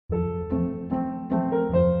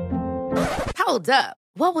Hold up.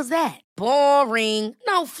 What was that? Boring.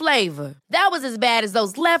 No flavor. That was as bad as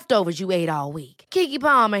those leftovers you ate all week. Keke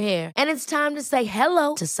Palmer here, and it's time to say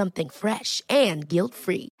hello to something fresh and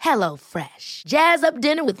guilt-free. Hello Fresh. Jazz up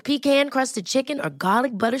dinner with pecan-crusted chicken or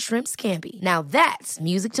garlic butter shrimp scampi. Now that's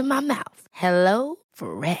music to my mouth. Hello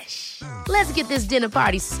Fresh. Let's get this dinner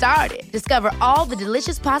party started. Discover all the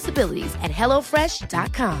delicious possibilities at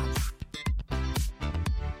hellofresh.com.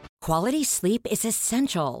 Quality sleep is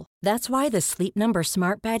essential. That's why the Sleep Number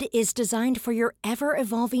Smart Bed is designed for your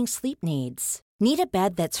ever-evolving sleep needs. Need a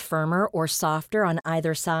bed that's firmer or softer on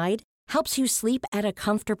either side? Helps you sleep at a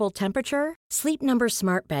comfortable temperature? Sleep Number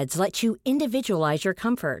Smart Beds let you individualize your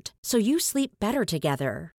comfort, so you sleep better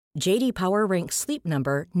together. J.D. Power ranks Sleep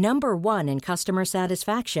Number #1 in customer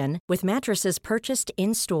satisfaction with mattresses purchased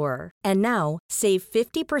in-store. And now, save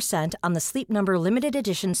 50% on the Sleep Number Limited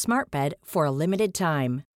Edition Smart Bed for a limited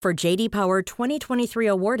time. For J.D. Power 2023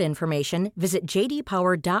 award information, visit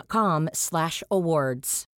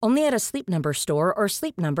jdpower.com/awards. Only at a Sleep Number store or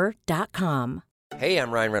sleepnumber.com. Hey,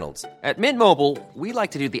 I'm Ryan Reynolds. At Mint Mobile, we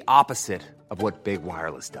like to do the opposite of what Big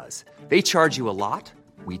Wireless does. They charge you a lot.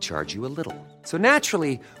 We charge you a little. So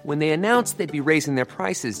naturally, when they announced they'd be raising their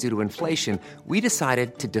prices due to inflation, we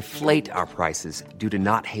decided to deflate our prices due to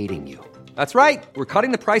not hating you. That's right. We're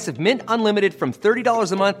cutting the price of Mint Unlimited from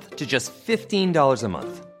 $30 a month to just $15 a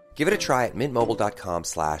month. Give it a try at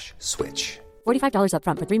mintmobile.com/switch. $45 up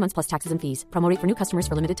front for 3 months plus taxes and fees. Promo rate for new customers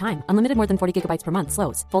for limited time. Unlimited more than 40 gigabytes per month.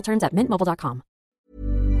 Slows full terms at mintmobile.com.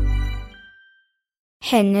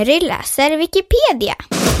 Henry läser Wikipedia.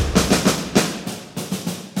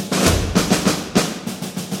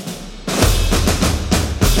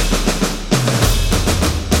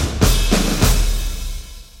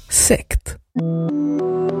 Sekt.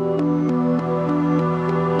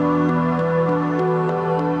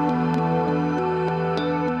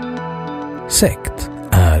 Sekt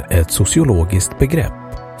är ett sociologiskt begrepp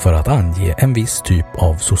för att ange en viss typ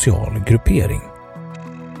av social gruppering.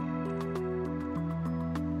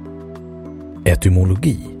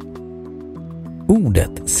 Etymologi.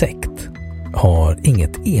 Ordet sekt har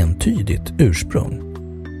inget entydigt ursprung.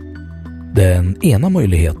 Den ena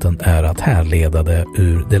möjligheten är att härleda det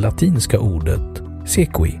ur det latinska ordet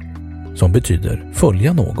sequi, som betyder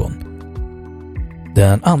följa någon.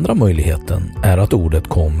 Den andra möjligheten är att ordet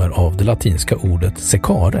kommer av det latinska ordet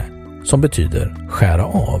secare, som betyder skära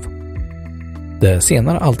av. Det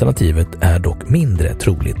senare alternativet är dock mindre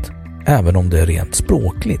troligt, även om det rent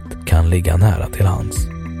språkligt kan ligga nära till hands.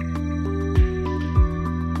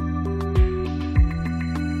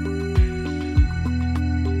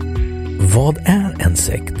 Vad är en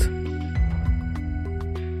sekt?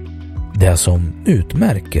 Det som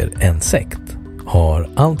utmärker en sekt har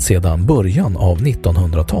allt sedan början av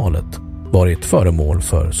 1900-talet varit föremål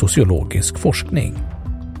för sociologisk forskning.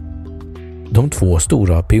 De två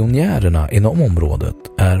stora pionjärerna inom området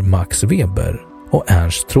är Max Weber och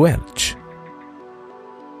Ernst Troeltsch.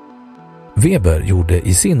 Weber gjorde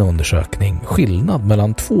i sin undersökning skillnad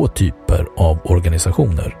mellan två typer av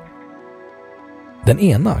organisationer. Den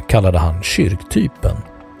ena kallade han kyrktypen,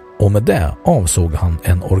 och med det avsåg han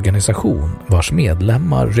en organisation vars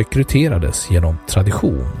medlemmar rekryterades genom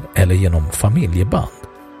tradition eller genom familjeband.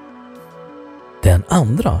 Den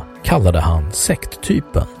andra kallade han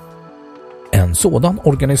sekttypen. En sådan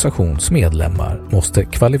organisations medlemmar måste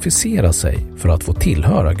kvalificera sig för att få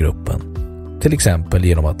tillhöra gruppen, till exempel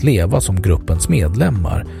genom att leva som gruppens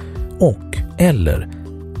medlemmar och eller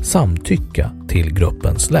samtycka till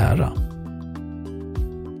gruppens lära.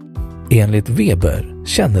 Enligt Weber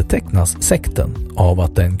kännetecknas sekten av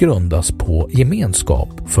att den grundas på gemenskap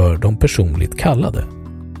för de personligt kallade.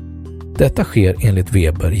 Detta sker enligt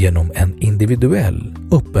Weber genom en individuell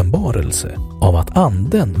uppenbarelse av att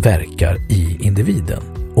anden verkar i individen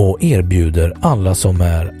och erbjuder alla som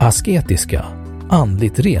är asketiska,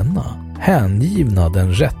 andligt rena, hängivna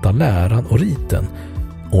den rätta läran och riten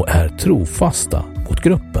och är trofasta mot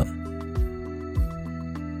gruppen.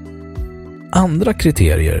 Andra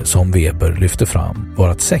kriterier som Weber lyfte fram var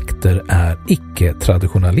att sekter är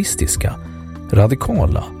icke-traditionalistiska,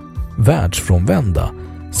 radikala, världsfrånvända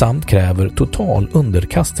samt kräver total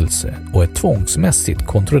underkastelse och ett tvångsmässigt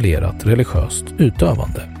kontrollerat religiöst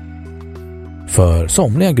utövande. För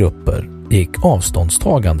somliga grupper gick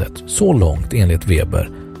avståndstagandet så långt enligt Weber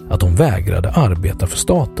att de vägrade arbeta för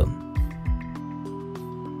staten.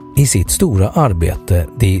 I sitt stora arbete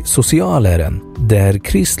Die Soziallehren der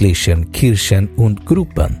christlichen Kirchen und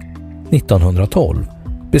Gruppen 1912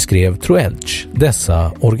 beskrev Troeltsch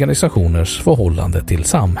dessa organisationers förhållande till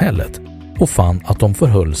samhället och fann att de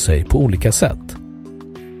förhöll sig på olika sätt.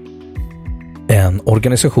 En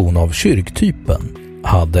organisation av kyrktypen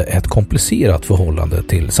hade ett komplicerat förhållande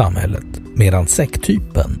till samhället, medan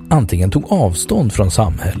sekttypen antingen tog avstånd från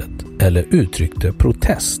samhället eller uttryckte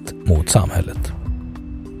protest mot samhället.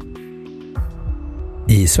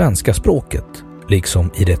 I svenska språket,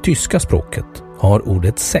 liksom i det tyska språket, har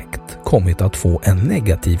ordet sekt kommit att få en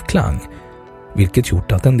negativ klang, vilket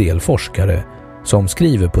gjort att en del forskare som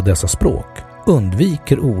skriver på dessa språk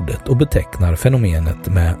undviker ordet och betecknar fenomenet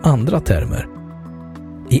med andra termer.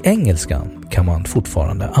 I engelskan kan man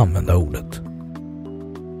fortfarande använda ordet.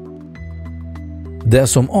 Det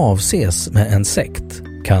som avses med en sekt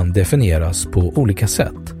kan definieras på olika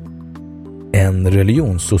sätt. En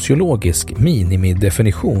religionssociologisk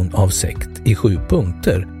minimidefinition av sekt i 7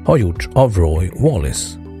 punkter har gjorts av Roy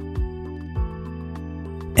Wallis.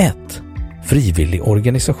 1. Frivillig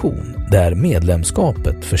organisation där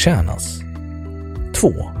medlemskapet förtjänas.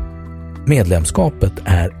 2. Medlemskapet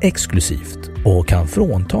är exklusivt och kan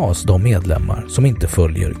fråntas de medlemmar som inte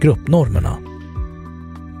följer gruppnormerna.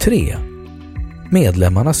 3.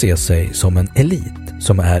 Medlemmarna ser sig som en elit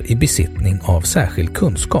som är i besittning av särskild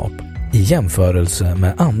kunskap i jämförelse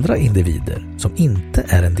med andra individer som inte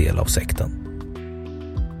är en del av sekten.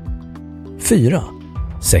 4.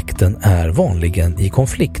 Sekten är vanligen i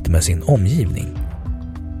konflikt med sin omgivning.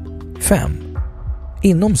 5.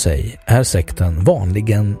 Inom sig är sekten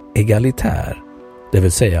vanligen egalitär, det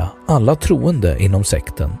vill säga alla troende inom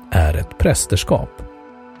sekten är ett prästerskap.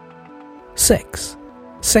 6.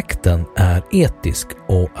 Sekten är etisk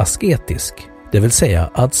och asketisk, det vill säga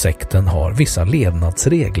att sekten har vissa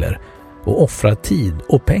levnadsregler och offrar tid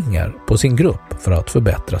och pengar på sin grupp för att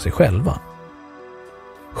förbättra sig själva.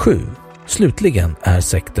 7. Slutligen är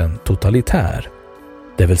sekten totalitär,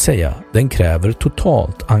 det vill säga den kräver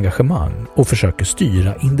totalt engagemang och försöker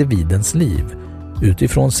styra individens liv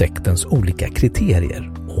utifrån sektens olika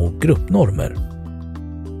kriterier och gruppnormer.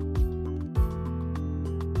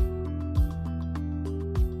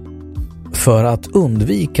 För att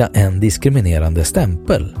undvika en diskriminerande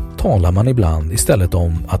stämpel talar man ibland istället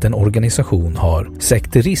om att en organisation har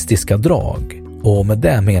sekteristiska drag, och med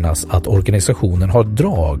det menas att organisationen har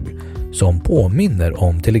drag som påminner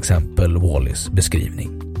om till exempel Wallis beskrivning.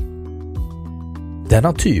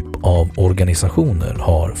 Denna typ av organisationer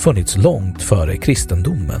har funnits långt före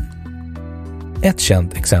kristendomen. Ett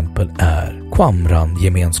känt exempel är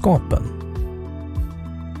Qumran-gemenskapen.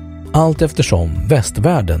 Allt eftersom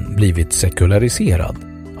västvärlden blivit sekulariserad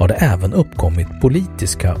har det även uppkommit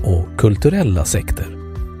politiska och kulturella sekter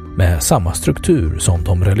med samma struktur som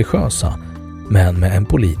de religiösa, men med en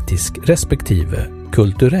politisk respektive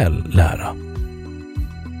kulturell lära.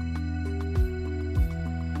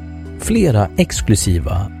 Flera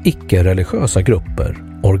exklusiva icke-religiösa grupper,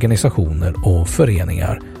 organisationer och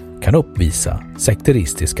föreningar kan uppvisa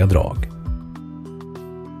sekteristiska drag.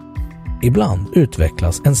 Ibland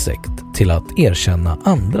utvecklas en sekt till att erkänna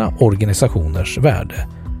andra organisationers värde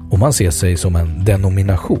och man ser sig som en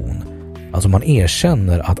denomination, alltså man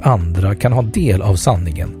erkänner att andra kan ha del av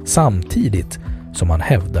sanningen samtidigt som man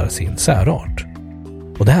hävdar sin särart.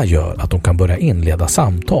 Och det här gör att de kan börja inleda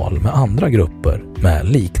samtal med andra grupper med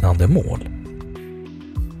liknande mål.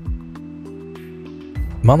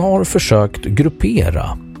 Man har försökt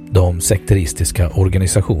gruppera de sekteristiska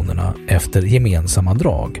organisationerna efter gemensamma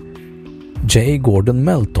drag. J. Gordon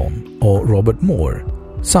Melton och Robert Moore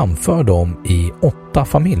samför dem i 8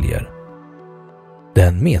 familjer.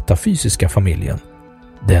 Den metafysiska familjen,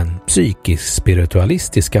 den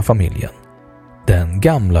psykisk-spiritualistiska familjen, den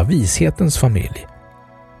gamla vishetens familj,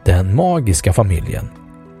 den magiska familjen,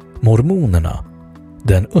 mormonerna,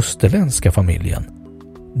 den österländska familjen,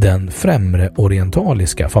 den främre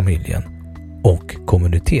orientaliska familjen och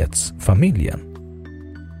kommunitetsfamiljen.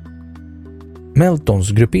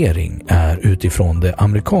 Meltons gruppering är utifrån det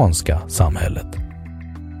amerikanska samhället.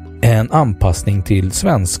 En anpassning till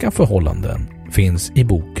svenska förhållanden finns i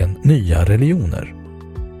boken Nya religioner.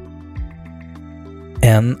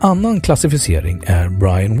 En annan klassificering är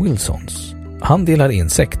Brian Wilsons. Han delar in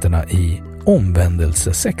sekterna i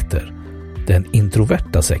omvändelsesekter, den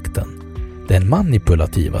introverta sekten, den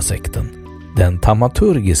manipulativa sekten, den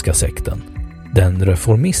taumaturgiska sekten, den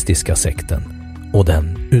reformistiska sekten och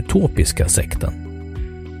den utopiska sekten.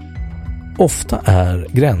 Ofta är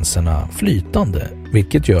gränserna flytande,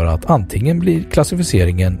 vilket gör att antingen blir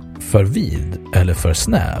klassificeringen för vid eller för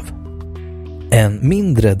snäv. En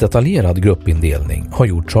mindre detaljerad gruppindelning har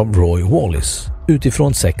gjorts av Roy Wallis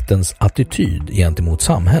utifrån sektens attityd gentemot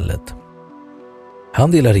samhället.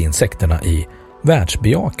 Han delar in sekterna i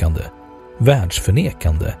världsbejakande,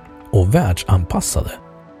 världsförnekande och världsanpassade.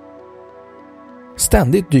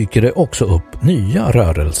 Ständigt dyker det också upp nya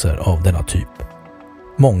rörelser av denna typ.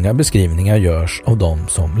 Många beskrivningar görs av de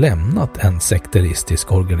som lämnat en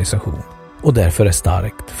sekteristisk organisation och därför är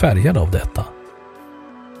starkt färgade av detta.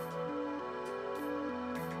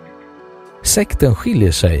 Sekten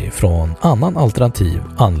skiljer sig från annan alternativ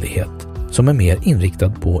andlighet som är mer inriktad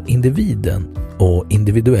på individen och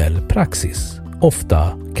individuell praxis,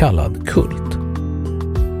 ofta kallad kult.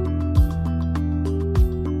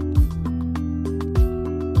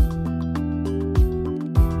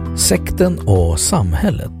 Sekten och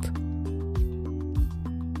samhället.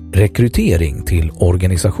 Rekrytering till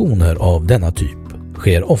organisationer av denna typ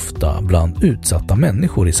sker ofta bland utsatta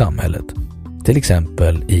människor i samhället, till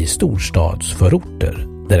exempel i storstadsförorter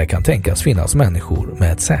där det kan tänkas finnas människor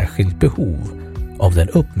med ett särskilt behov av den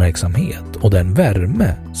uppmärksamhet och den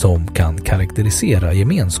värme som kan karaktärisera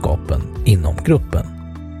gemenskapen inom gruppen.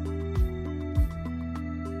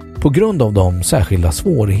 På grund av de särskilda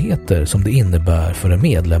svårigheter som det innebär för en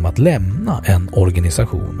medlem att lämna en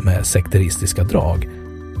organisation med sekteristiska drag,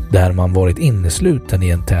 där man varit innesluten i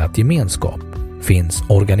en tät gemenskap, finns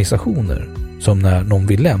organisationer som när någon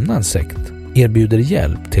vill lämna en sekt erbjuder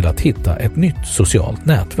hjälp till att hitta ett nytt socialt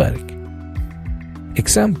nätverk.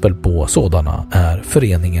 Exempel på sådana är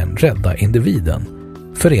föreningen Rädda Individen,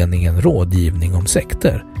 föreningen Rådgivning om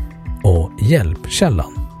sekter och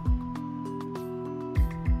Hjälpkällan.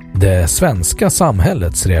 Det svenska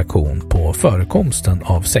samhällets reaktion på förekomsten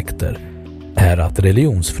av sekter är att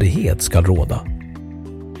religionsfrihet ska råda.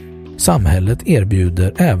 Samhället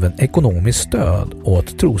erbjuder även ekonomiskt stöd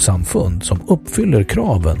åt trossamfund som uppfyller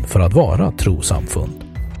kraven för att vara trossamfund.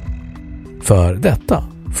 För detta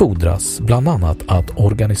fordras bland annat att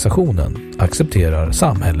organisationen accepterar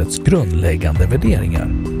samhällets grundläggande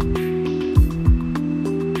värderingar.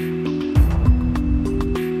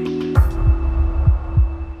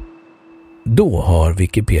 Då har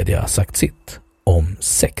Wikipedia sagt sitt om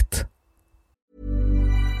sekt.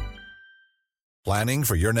 Planning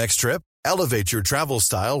for your next trip? Elevate your travel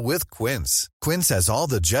style with Quince. Quince has all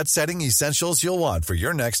the jet-setting essentials you'll want for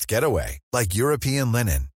your next getaway, like European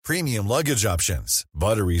linen, premium luggage options,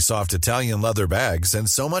 buttery soft Italian leather bags, and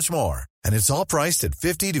so much more. And it's all priced at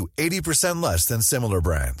 50 to 80% less than similar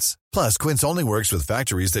brands. Plus, Quince only works with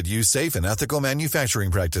factories that use safe and ethical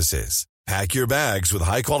manufacturing practices. Pack your bags with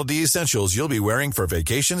high-quality essentials you'll be wearing for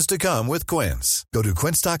vacations to come with Quince. Go to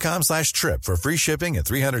quince.com/trip for free shipping and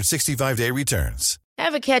 365-day returns.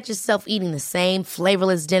 Ever catch yourself eating the same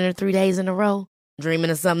flavorless dinner 3 days in a row?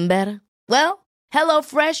 Dreaming of something better? Well,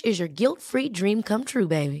 HelloFresh is your guilt-free dream come true,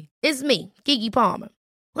 baby. It's me, Keke Palmer.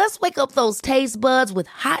 Let's wake up those taste buds with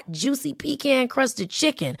hot, juicy pecan-crusted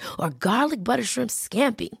chicken or garlic butter shrimp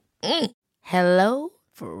scampi. Hello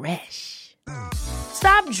Fresh.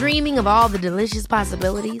 Stop dreaming of all the delicious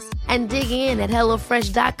possibilities and dig in at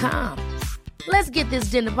HelloFresh.com. Let's get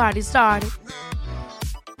this dinner party started.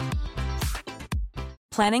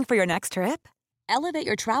 Planning for your next trip? Elevate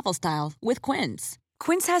your travel style with Quince.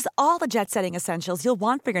 Quince has all the jet-setting essentials you'll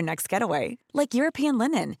want for your next getaway, like European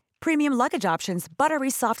linen, premium luggage options, buttery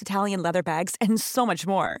soft Italian leather bags, and so much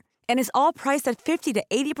more. And is all priced at 50 to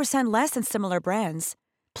 80% less than similar brands.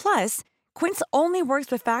 Plus, Quince only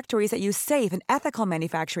works with factories that use safe and ethical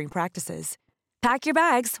manufacturing practices. Pack your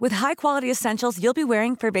bags with high-quality essentials you'll be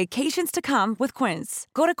wearing for vacations to come with Quince.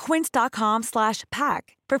 Go to quince.com/pack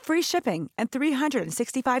for free shipping and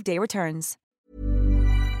 365-day returns.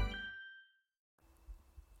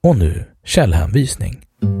 Och nu källhänvisning.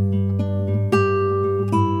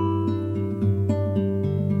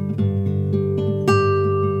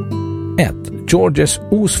 1. Georges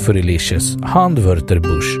Ausführliches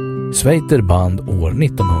Handwörterbuch, Schweiterband år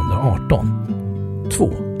 1918.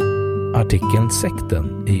 2. Artikeln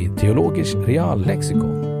Sekten i Teologisch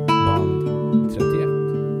Reallexikon, band 31.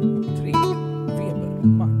 3. Weber,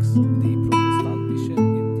 Max.